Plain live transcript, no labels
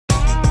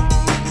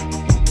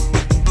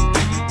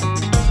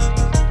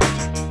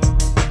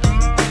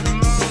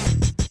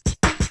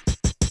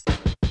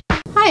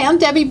I'm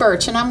Debbie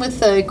Birch, and I'm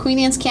with the Queen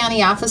Anne's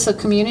County Office of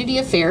Community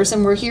Affairs,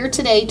 and we're here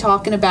today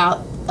talking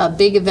about a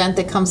big event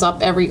that comes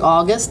up every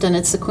August, and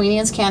it's the Queen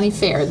Anne's County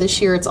Fair.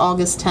 This year it's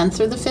August 10th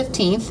through the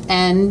 15th,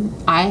 and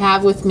I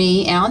have with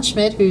me Alan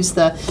Schmidt, who's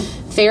the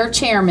fair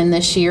chairman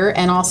this year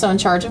and also in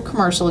charge of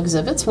commercial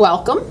exhibits.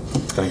 Welcome.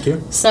 Thank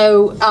you.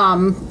 So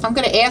I'm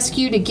going to ask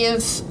you to give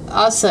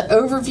us an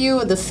overview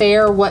of the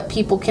fair, what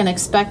people can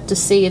expect to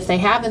see if they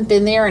haven't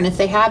been there, and if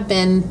they have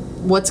been,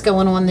 what's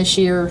going on this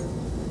year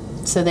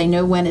so they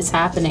know when it's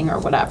happening or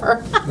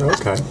whatever.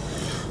 Okay.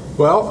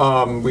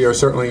 Well, we are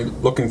certainly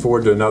looking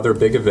forward to another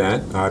big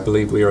event. I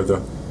believe we are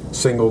the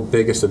single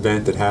biggest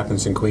event that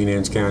happens in Queen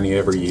Anne's County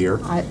every year.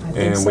 I think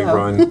and so. we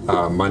run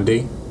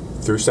Monday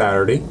through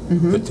Saturday,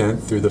 the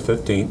 10th through the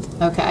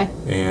 15th. Okay.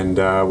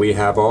 And we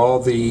have all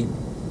the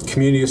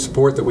community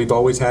support that we've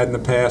always had in the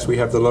past. We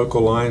have the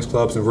local Lions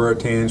Clubs and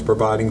Ruritans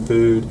providing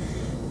food,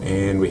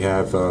 and we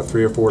have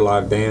 3 or 4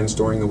 live bands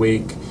during the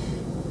week,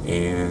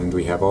 and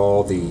we have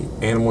all the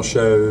animal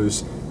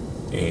shows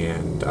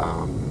and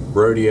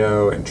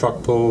rodeo and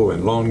truck pull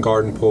and lawn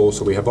garden pull.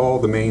 So we have all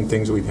the main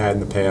things that we've had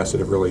in the past that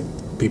have really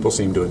people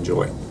seem to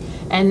enjoy.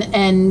 And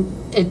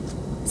it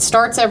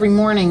starts every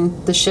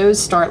morning. The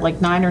shows start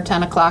like 9 or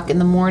 10 o'clock in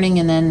the morning,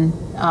 and then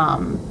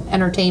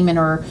entertainment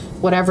or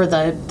whatever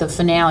the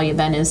finale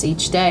event is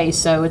each day.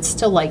 So it's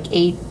still like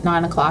 8,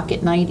 9 o'clock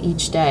at night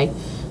each day.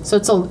 So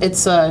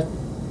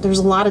there's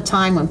a lot of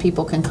time when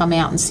people can come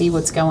out and see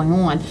what's going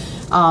on.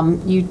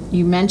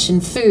 You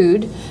mentioned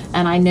food,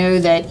 and I know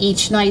that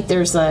each night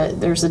there's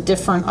a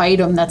different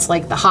item that's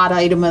like the hot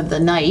item of the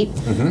night.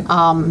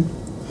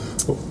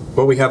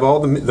 Well, we have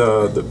all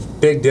the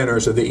big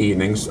dinners of the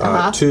evenings.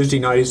 Tuesday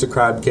night is the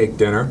crab cake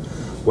dinner.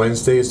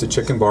 Wednesday is the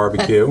chicken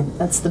barbecue.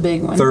 That's the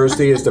big one.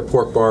 Thursday is the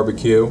pork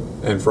barbecue,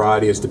 and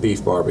Friday is the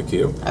beef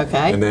barbecue.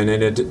 Okay. And then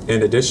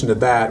in addition to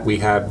that, we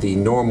have the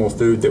normal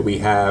food that we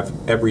have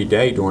every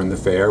day during the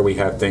fair. We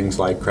have things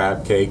like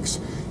crab cakes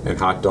and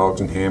hot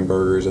dogs and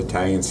hamburgers,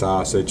 Italian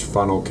sausage,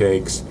 funnel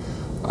cakes,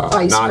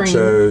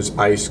 nachos,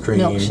 ice cream,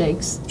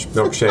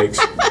 milkshakes,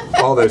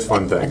 all those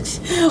fun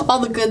things. All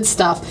the good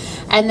stuff.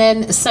 And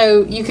then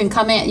so you can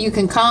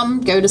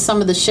come, go to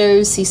some of the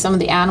shows, see some of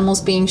the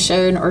animals being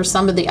shown or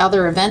some of the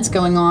other events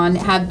going on,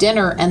 have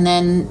dinner, and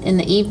then in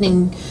the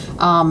evening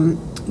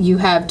you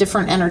have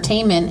different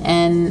entertainment.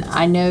 And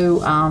I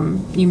know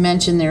you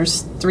mentioned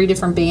there's 3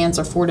 different bands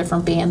or 4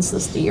 different bands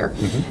this year.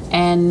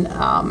 And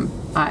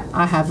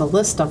I have a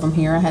list of them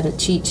here. I had a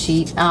cheat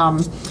sheet.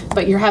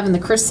 But you're having the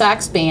Chris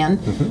Sachs Band,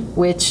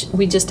 which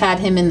we just had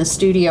him in the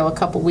studio a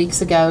couple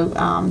weeks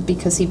ago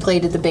because he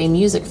played at the Bay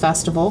Music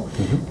Festival,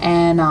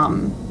 and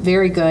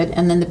very good.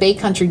 And then the Bay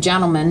Country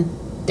Gentlemen,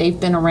 they've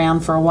been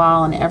around for a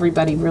while, and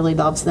everybody really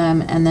loves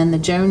them. And then the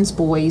Jones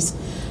Boys.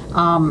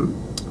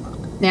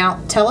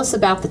 Now, tell us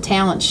about the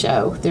talent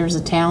show. There's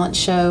a talent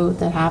show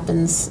that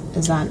happens.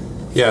 Is that?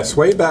 Yes,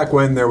 way back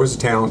when there was a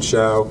talent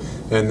show,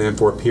 and then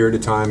for a period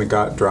of time it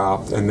got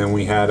dropped, and then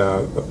we had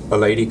a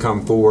lady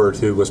come forward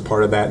who was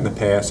part of that in the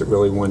past that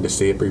really wanted to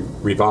see it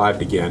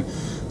revived again.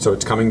 So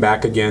it's coming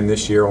back again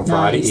this year on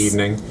Friday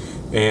evening,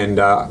 and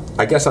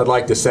I guess I'd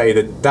like to say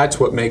that that's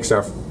what makes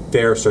our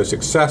fair so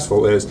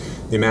successful is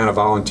the amount of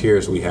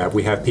volunteers we have.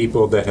 We have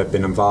people that have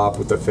been involved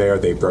with the fair,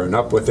 they've grown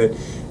up with it,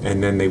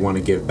 and then they want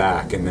to give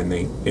back, and then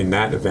in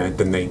that event,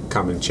 then they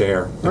come and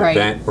chair an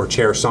event or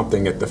chair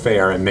something at the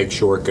fair and make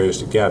sure it goes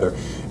together.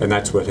 And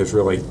that's what has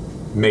really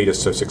made us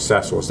so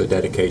successful, is the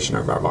dedication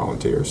of our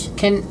volunteers.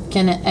 Can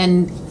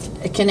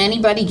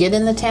anybody get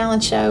in the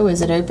talent show?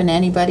 Is it open to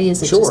anybody?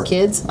 Is it just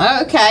kids?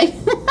 Oh, okay.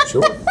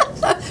 Sure.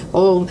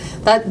 Oh,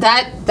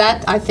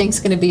 that I think is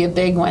going to be a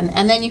big one.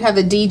 And then you have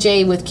a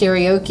DJ with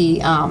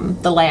karaoke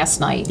the last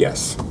night.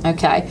 Yes.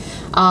 Okay.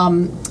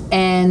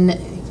 And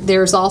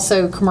there's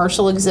also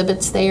commercial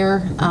exhibits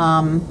there,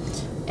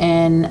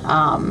 and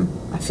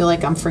I feel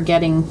like I'm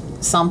forgetting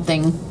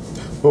something.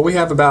 Well, we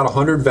have about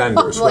 100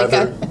 vendors,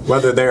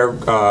 whether they're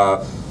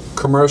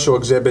commercial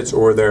exhibits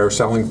or they're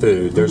selling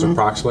food. There's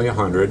approximately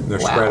 100. They're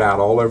spread out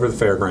all over the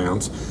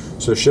fairgrounds,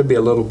 so there should be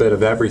a little bit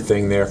of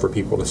everything there for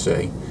people to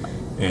see.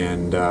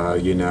 And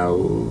you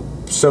know,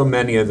 so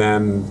many of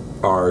them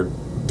are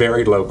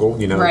very local.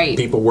 You know,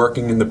 people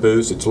working in the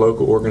booths. It's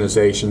local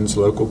organizations,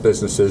 local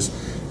businesses.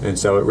 And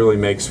so it really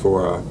makes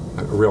for a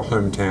real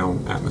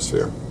hometown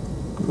atmosphere.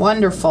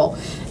 Wonderful.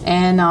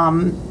 And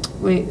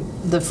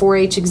the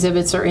 4-H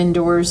exhibits are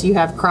indoors. You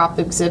have crop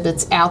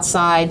exhibits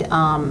outside,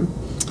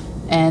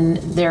 and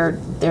they're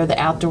the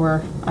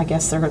outdoor. I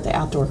guess they're the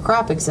outdoor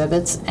crop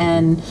exhibits.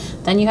 And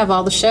then you have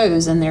all the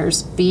shows. And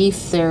there's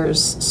beef.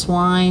 There's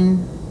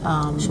swine.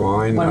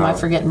 Swine. What am I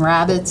forgetting?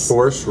 Rabbits.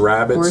 Horse,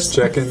 rabbits,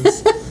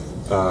 chickens,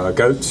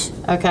 goats.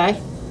 Okay,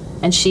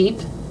 and sheep.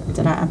 I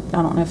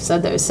don't know if I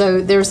said those.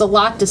 So there's a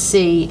lot to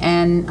see.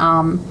 And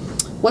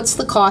what's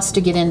the cost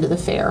to get into the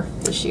fair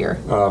this year?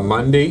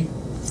 Monday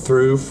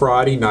through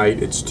Friday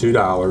night, it's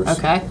 $2.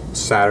 Okay.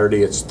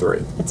 Saturday, it's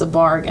 $3. It's a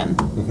bargain.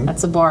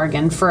 That's a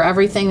bargain for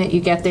everything that you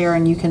get there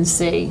and you can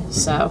see.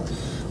 So,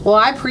 well,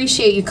 I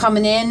appreciate you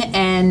coming in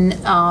and,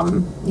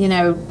 you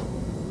know,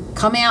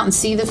 come out and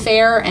see the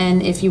fair,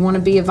 and if you want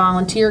to be a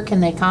volunteer, can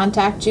they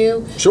contact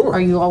you? Sure.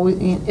 Are you always,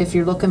 if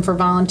you're looking for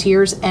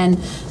volunteers? And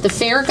the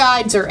fair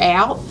guides are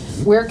out.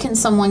 Where can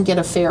someone get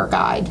a fair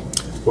guide?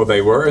 Well,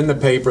 they were in the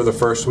paper the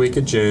first week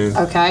of June.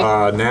 Okay.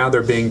 Now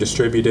they're being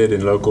distributed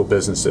in local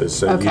businesses.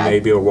 So Okay. you may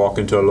be able to walk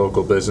into a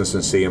local business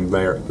and see them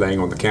there laying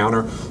on the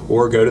counter,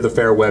 or go to the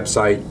fair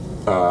website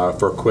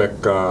for a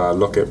quick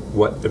look at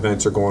what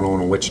events are going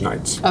on which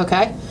nights.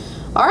 Okay.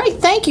 All right.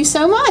 Thank you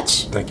so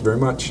much. Thank you very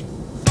much.